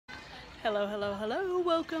Hello, hello, hello.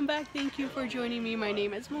 Welcome back. Thank you for joining me. My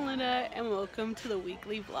name is Melinda and welcome to the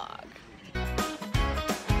weekly vlog.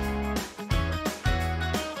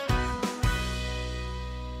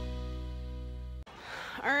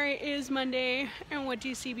 Alright, it is Monday, and what do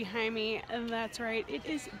you see behind me? And that's right, it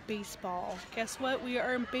is baseball. Guess what? We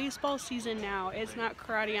are in baseball season now. It's not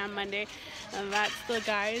karate on Monday, and that's the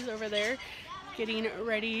guys over there getting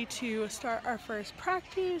ready to start our first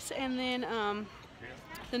practice, and then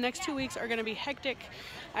the next 2 weeks are going to be hectic.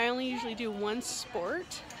 I only usually do one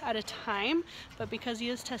sport at a time, but because he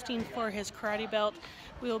is testing for his karate belt,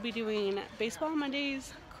 we will be doing baseball on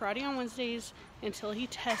Mondays, karate on Wednesdays until he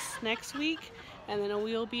tests next week, and then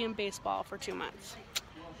we will be in baseball for 2 months.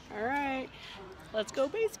 All right, let's go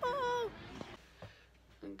baseball.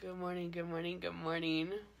 Good morning, good morning, good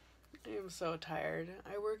morning. I am so tired.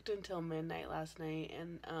 I worked until midnight last night,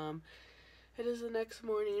 and it is the next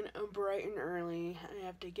morning, bright and early. I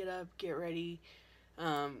have to get up, get ready,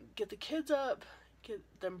 get the kids up, get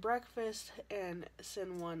them breakfast, and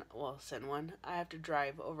send one. I have to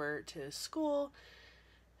drive over to school,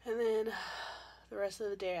 and then the rest of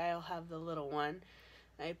the day I'll have the little one.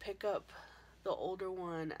 I pick up the older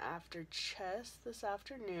one after chess this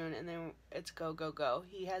afternoon, and then it's go, go, go.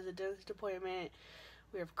 He has a dentist appointment,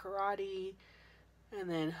 we have karate, and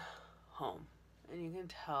then home. And you can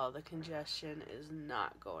tell the congestion is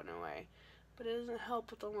not going away. But it doesn't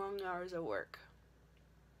help with the long hours of work.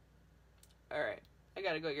 Alright, I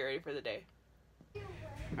gotta go get ready for the day.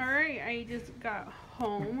 Alright, I just got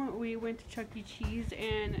home. We went to Chuck E. Cheese,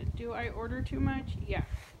 and do I order too much? Yeah.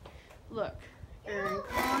 Look, Erin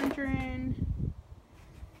Condren.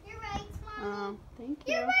 You're right, Mom. Thank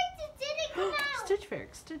you. You're right, it didn't come out. Stitch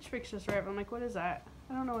Fix. Stitch Fix just arrived. I'm like, what is that?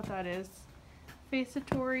 I don't know what that is.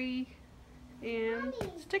 Faceatory. And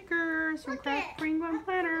stickers from Craft Penguin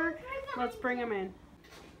Planner. Let's bring them in.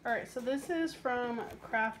 Alright, so this is from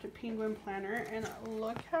Craft Penguin Planner, and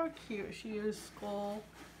look how cute. She used skull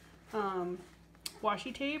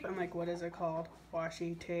washi tape. I'm like, what is it called?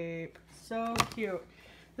 Washi tape. So cute.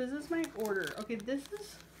 This is my order. Okay, this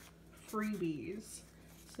is freebies.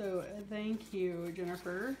 So thank you,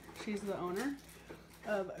 Jennifer. She's the owner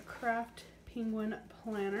of Craft Penguin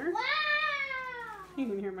Planner. Wow! You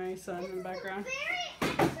can hear my son in the background.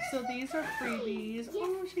 So these are freebies.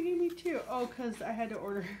 Oh, she gave me 2. Oh, because I had to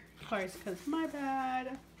order twice because my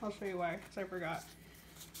bad. I'll show you why, because I forgot.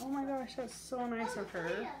 Oh my gosh, that's so nice of her.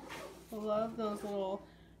 I love those little,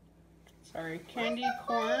 candy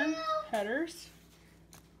corn headers.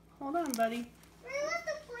 Hold on, buddy.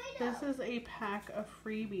 This is a pack of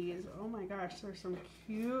freebies. Oh my gosh, there's some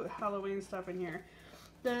cute Halloween stuff in here.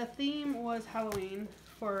 The theme was Halloween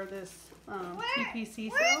for this TPC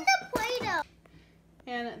sale. Where's the Play-Doh?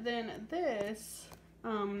 And then this,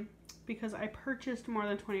 because I purchased more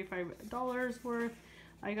than $25 worth,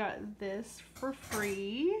 I got this for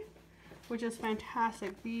free, which is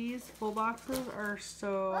fantastic. These full boxes are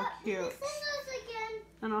so cute.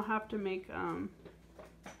 And I'll have to make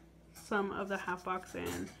some of the half box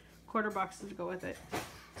and quarter boxes to go with it.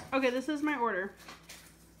 Okay, this is my order.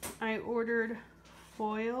 I ordered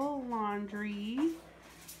foil laundry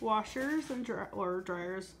washers and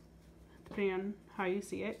dryers, depending on how you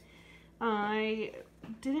see it. I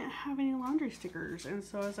didn't have any laundry stickers, and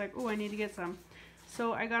so I was like, oh, I need to get some.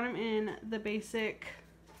 So I got them in the basic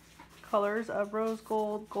colors of rose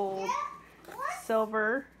gold, gold,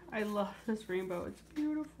 silver. I love this rainbow. It's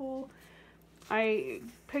beautiful. I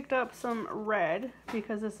picked up some red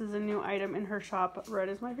because this is a new item in her shop. Red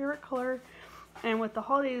is my favorite color. And with the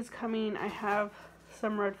holidays coming, I have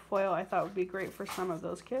some red foil I thought would be great for some of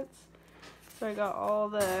those kits. So I got all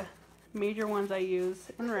the major ones I use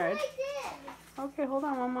in red. Okay, hold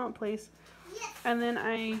on one moment, please. And then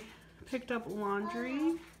I picked up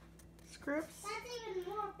laundry scripts,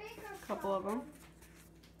 a couple of them.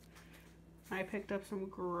 I picked up some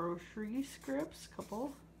grocery scripts, a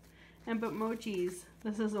couple. And Bitmojis.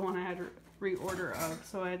 This is the one I had to reorder of,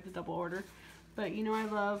 so I had the double order. But you know I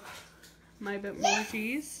love my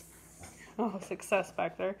Bitmojis. Oh, success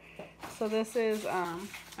back there. So this is, I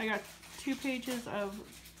got 2 pages of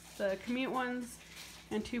the commute ones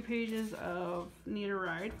and 2 pages of need a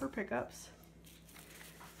ride for pickups.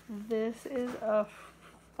 This is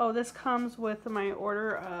this comes with my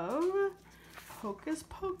order of Hocus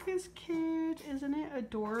Pocus kit. Isn't it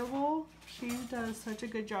adorable? She does such a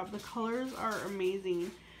good job. The colors are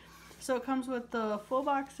amazing. So it comes with the full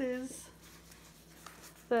boxes,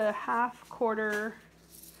 the half quarter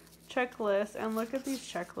checklist, and look at these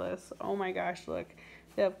checklists. Oh my gosh, look.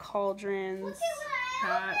 They have cauldrons,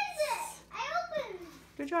 hats.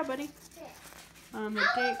 Good job, buddy. The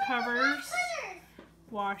date covers.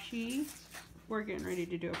 washi. We're getting ready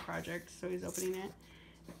to do a project, so he's opening it.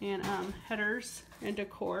 And headers and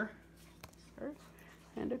decor. Sorry.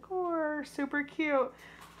 And decor. Super cute.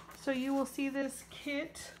 So you will see this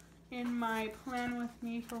kit in my plan with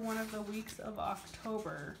me for one of the weeks of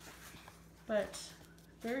October. But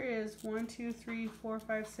there is 1, 2, 3, 4,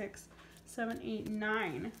 5, 6, 7, 8,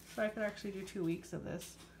 9. So I could actually do 2 weeks of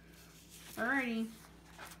this. Alrighty.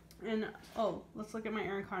 And, oh, let's look at my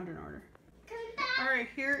Erin Condren order. Alright,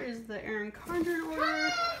 here is the Erin Condren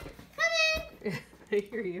order. Come in. I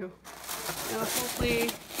hear you. Now, hopefully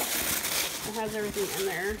it has everything in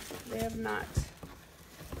there. They have not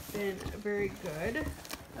been very good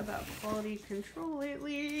about quality control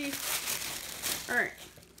lately. Alright.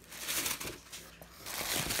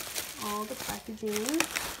 All the packaging.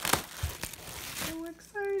 So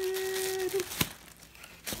excited.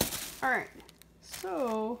 Alright.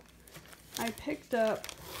 So, I picked up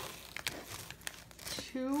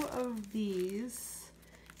 2 of these.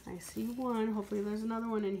 I see one. Hopefully there's another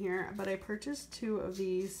one in here. But I purchased 2 of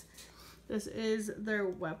these. This is their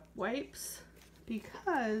wet wipes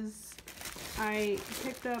because I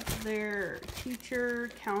picked up their teacher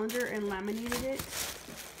calendar and laminated it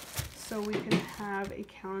so we can have a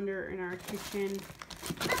calendar in our kitchen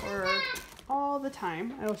for all the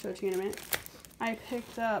time. I will show it to you in a minute. I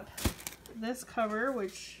picked up this cover,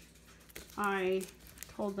 which I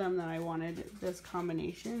told them that I wanted this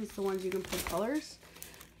combination. It's the ones you can put colors.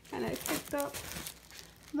 And I picked up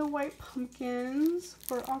the white pumpkins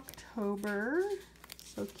for October.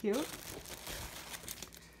 So cute.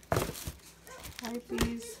 Like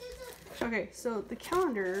these. Okay, so the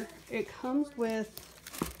calendar, it comes with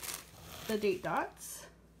the date dots,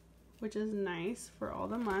 which is nice for all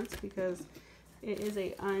the months because it is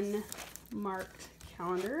a unmarked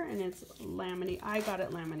calendar and it's laminated. I got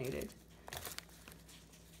it laminated,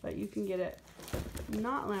 but you can get it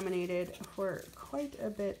not laminated for quite a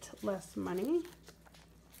bit less money.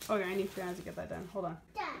 Okay, I need $3 to get that done. Hold on.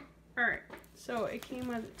 Done. Alright, so it came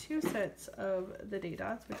with 2 sets of the date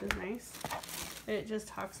dots, which is nice. It just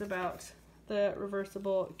talks about the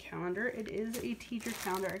reversible calendar. It is a teacher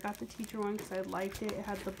calendar. I got the teacher one because I liked it. It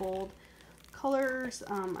had the bold colors.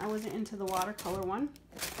 I wasn't into the watercolor one,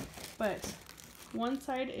 but one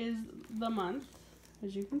side is the month,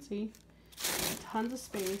 as you can see. Tons of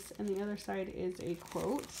space, and the other side is a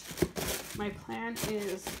quote. My plan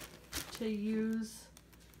is to use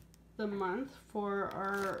the month for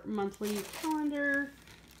our monthly calendar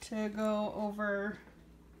to go over.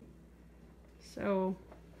 So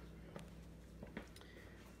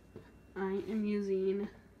I am using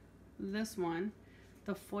this one,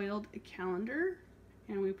 the foiled calendar,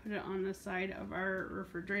 and we put it on the side of our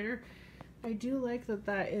refrigerator. I do like that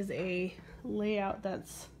that is a layout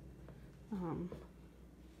that's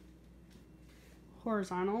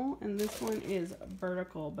horizontal, and this one is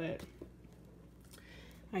vertical, but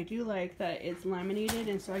I do like that it's laminated,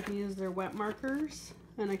 and so I can use their wet markers,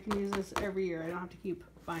 and I can use this every year. I don't have to keep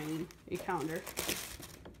buying a calendar.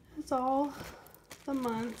 It's all the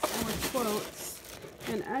months and with quotes,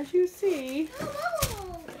 and as you see,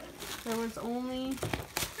 there was only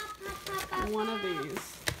one of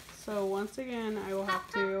these. So once again, I will have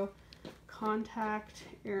to contact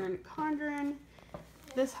Erin Condren.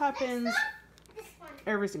 This happens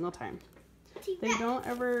every single time. They don't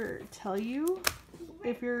ever tell you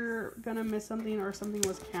if you're gonna miss something or something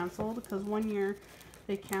was canceled, because one year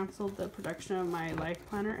they canceled the production of my life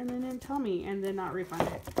planner and they didn't tell me and did not refund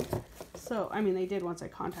it. So, I mean, they did once I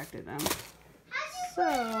contacted them.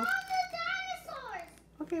 So,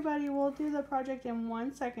 okay, buddy, we'll do the project in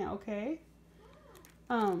 1 second, okay?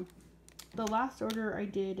 The last order I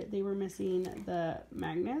did, they were missing the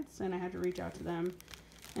magnets, and I had to reach out to them,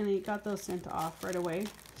 and they got those sent off right away.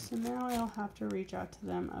 So now I'll have to reach out to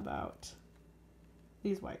them about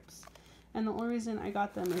these wipes. And the only reason I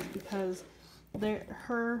got them is because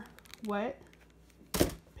her wet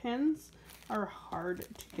pens are hard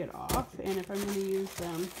to get off, and if I'm going to use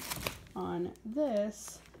them on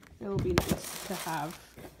this, it will be nice to have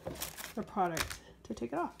the product to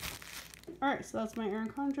take it off. Alright, so that's my Erin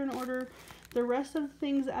Condren order. The rest of the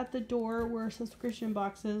things at the door were subscription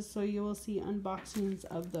boxes, so you will see unboxings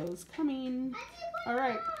of those coming.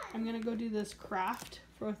 Alright, I'm going to go do this craft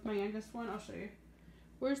with my youngest one. I'll show you.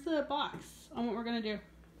 Where's the box on what we're going to do?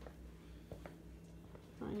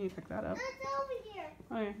 I need to pick that up. It's over here.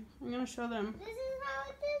 Okay, I'm going to show them This is how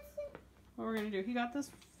it is. what we're going to do. He got this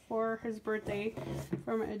for his birthday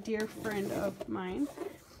from a dear friend of mine,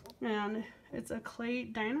 and it's a clay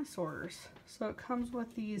dinosaurs. So it comes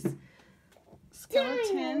with these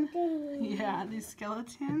skeleton. Yeah, these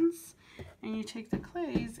skeletons. And you take the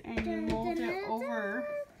clays and you mold it over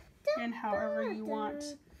in however you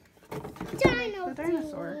want to make the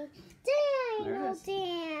dinosaur. There it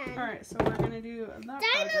is. Alright, so we're going to do that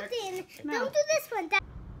project now. Don't do this one.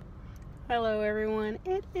 Hello everyone,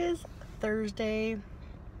 it is Thursday.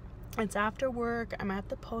 It's after work. I'm at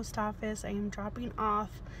the post office. I am dropping off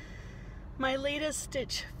my latest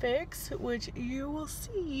Stitch Fix, which you will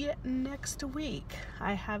see next week.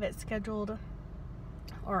 I have it scheduled,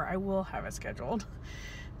 or I will have it scheduled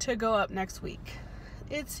to go up next week.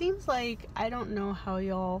 It seems like, I don't know how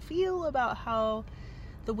y'all feel about how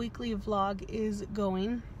the weekly vlog is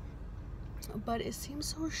going, but it seems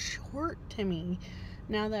so short to me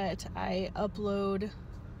now that I upload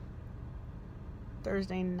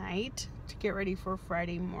Thursday night to get ready for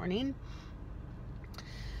Friday morning.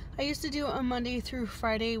 I used to do a Monday through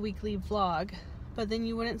Friday weekly vlog, but then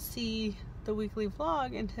you wouldn't see the weekly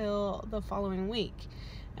vlog until the following week.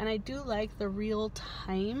 And I do like the real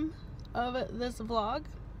time of this vlog,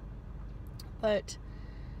 but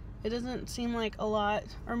it doesn't seem like a lot,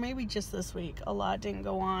 or maybe just this week, a lot didn't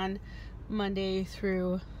go on Monday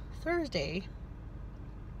through Thursday.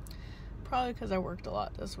 Probably because I worked a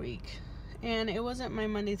lot this week. And it wasn't my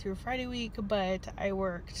Monday through Friday week, but I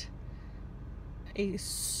worked a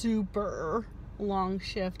super long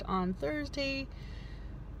shift on Thursday,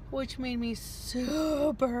 which made me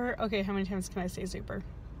super, okay, how many times can I say super?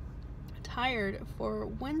 Tired for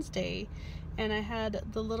Wednesday. And I had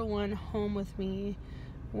the little one home with me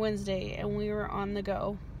Wednesday, and we were on the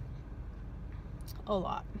go a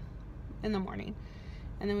lot in the morning.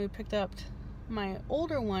 And then we picked up my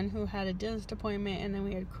older one who had a dentist appointment, and then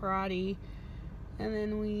we had karate, and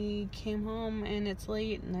then we came home and it's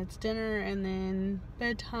late and it's dinner and then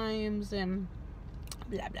bedtimes and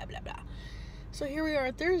blah blah blah blah. So here we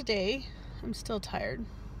are Thursday. I'm still tired.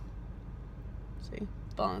 See,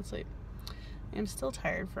 falling asleep. I'm still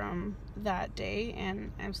tired from that day,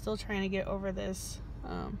 and I'm still trying to get over this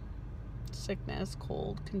sickness,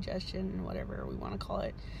 cold, congestion, whatever we want to call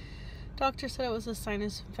it. Doctor said it was a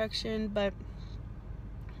sinus infection, but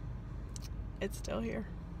it's still here.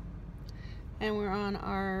 And we're on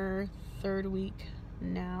our 3rd week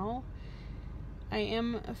now. I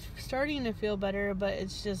am starting to feel better, but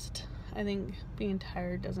it's just, I think being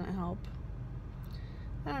tired doesn't help.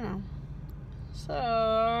 I don't know.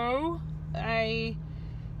 So, I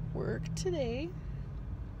worked today.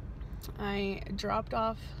 I dropped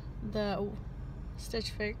off the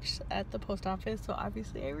Stitch Fix at the post office, so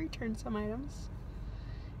obviously I returned some items.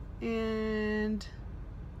 And,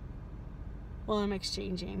 well, I'm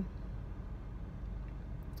exchanging.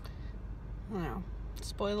 I don't know.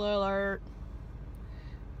 Spoiler alert.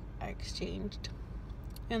 I exchanged.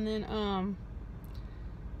 And then,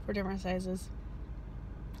 for different sizes.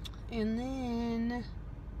 And then,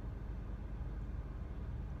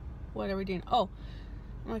 what are we doing? Oh,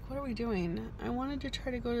 I'm like, what are we doing? I wanted to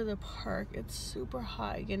try to go to the park. It's super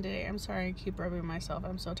hot again today. I'm sorry, I keep rubbing myself.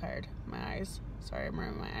 I'm so tired. My eyes. Sorry, I'm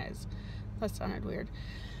rubbing my eyes. That sounded weird.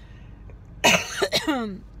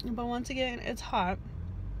 But once again, it's hot.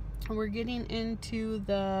 We're getting into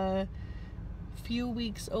the few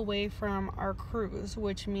weeks away from our cruise,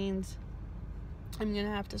 which means I'm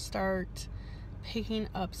gonna have to start picking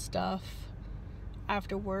up stuff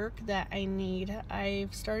after work that I need.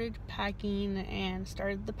 I've started packing and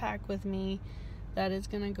started the pack with me that is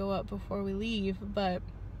gonna go up before we leave, but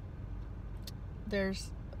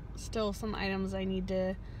there's still some items I need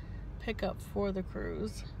to pick up for the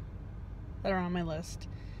cruise that are on my list.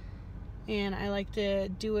 And I like to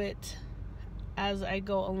do it as I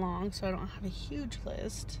go along, so I don't have a huge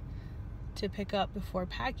list to pick up before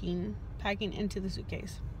packing into the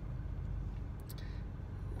suitcase.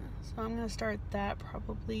 So I'm going to start that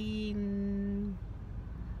probably,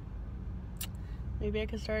 maybe I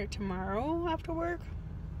could start it tomorrow after work,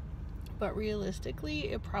 but realistically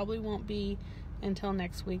it probably won't be until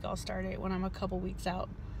next week. I'll start it when I'm a couple weeks out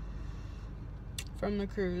from the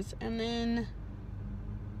cruise. And then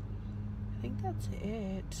I think that's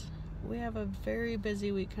it. We have a very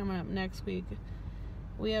busy week coming up next week.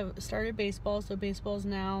 We have started baseball, so baseball's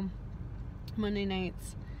now Monday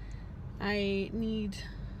nights. I need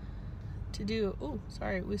to do,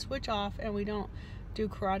 we switch off and we don't do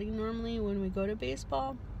karate normally when we go to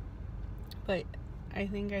baseball. But I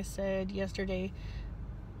think I said yesterday,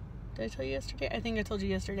 did I tell you yesterday? I think I told you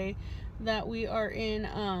yesterday that we are in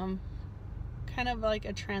kind of like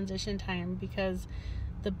a transition time because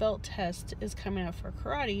the belt test is coming up for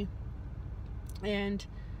karate, and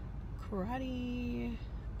karate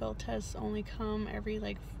belt tests only come every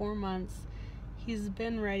like 4 months he's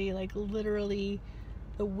been ready, like literally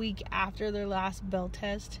the week after their last belt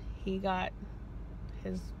test, he got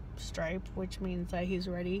his stripe, which means that he's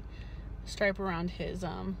ready. Stripe around his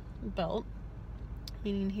belt,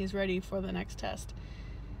 meaning he's ready for the next test.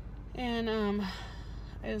 And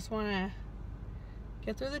I just want to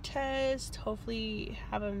get through the test, hopefully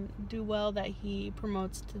have him do well, that he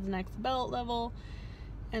promotes to the next belt level,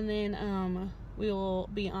 and then we will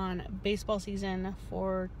be on baseball season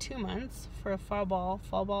for 2 months for a fall ball.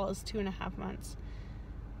 Fall ball is 2.5 months,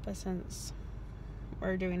 but since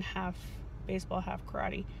we're doing half baseball, half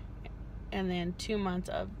karate, and then 2 months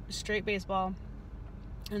of straight baseball,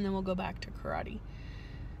 and then we'll go back to karate.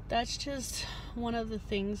 That's just one of the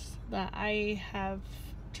things that I have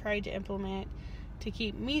tried to implement to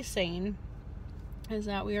keep me sane, is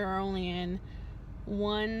that we are only in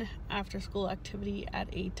one after school activity at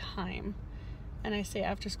a time. And I say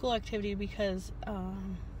after school activity because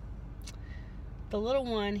the little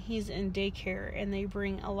one, he's in daycare, and they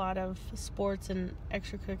bring a lot of sports and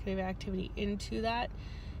extracurricular activity into that,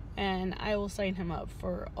 and I will sign him up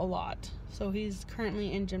for a lot. So he's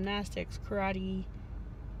currently in gymnastics, karate,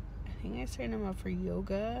 I think I signed him up for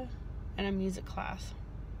yoga and a music class,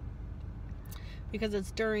 because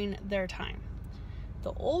it's during their time.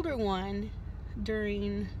 The older one,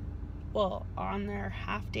 on their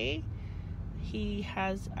half day,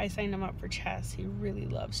 I signed him up for chess. He really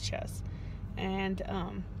loves chess. And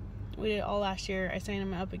we did it all last year. I signed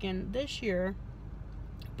him up again this year,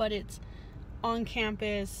 but it's on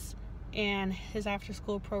campus, and his after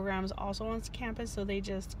school program is also on campus, so they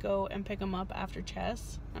just go and pick him up after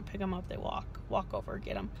chess. And pick him up, they walk over,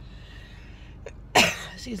 get him.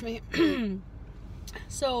 Excuse me.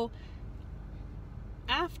 So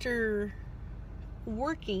after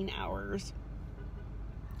working hours,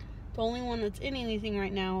 the only one that's in anything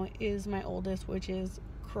right now is my oldest, which is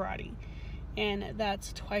karate, and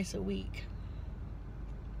that's twice a week.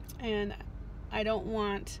 And I don't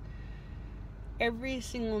want every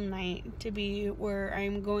single night to be where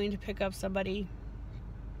I'm going to pick up somebody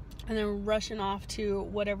and then rushing off to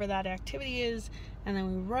whatever that activity is, and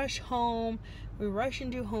then we rush home, we rush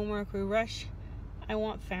and do homework, I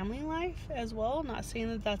want family life as well. Not saying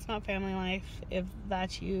that that's not family life. If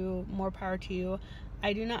that's you, more power to you.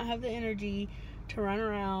 I do not have the energy to run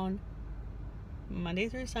around Monday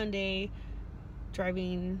through Sunday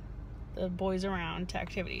driving the boys around to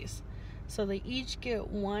activities. So they each get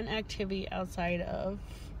one activity outside of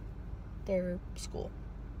their school.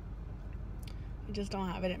 I just don't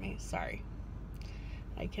have it in me. Sorry.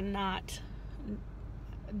 I cannot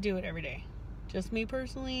do it every day. Just me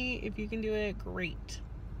personally. If you can do it, great.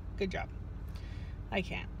 Good job. I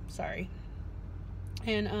can't. Sorry.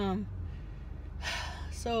 And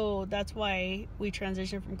so that's why we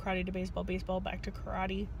transitioned from karate to baseball back to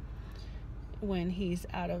karate when he's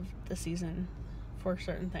out of the season for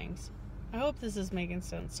certain things. I hope this is making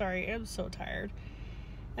sense. Sorry, I'm so tired.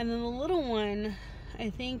 And then the little one, I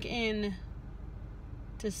think in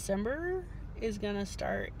December, is gonna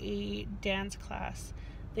start a dance class.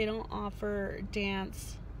 They don't offer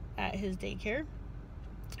dance at his daycare,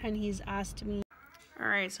 and he's asked me.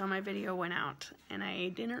 Alright, so my video went out, and I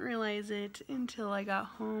didn't realize it until I got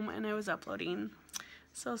home and I was uploading.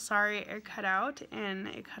 So sorry it cut out, and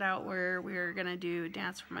it cut out where we were gonna do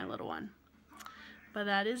dance for my little one. But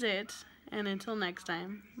that is it, and until next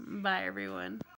time, bye everyone.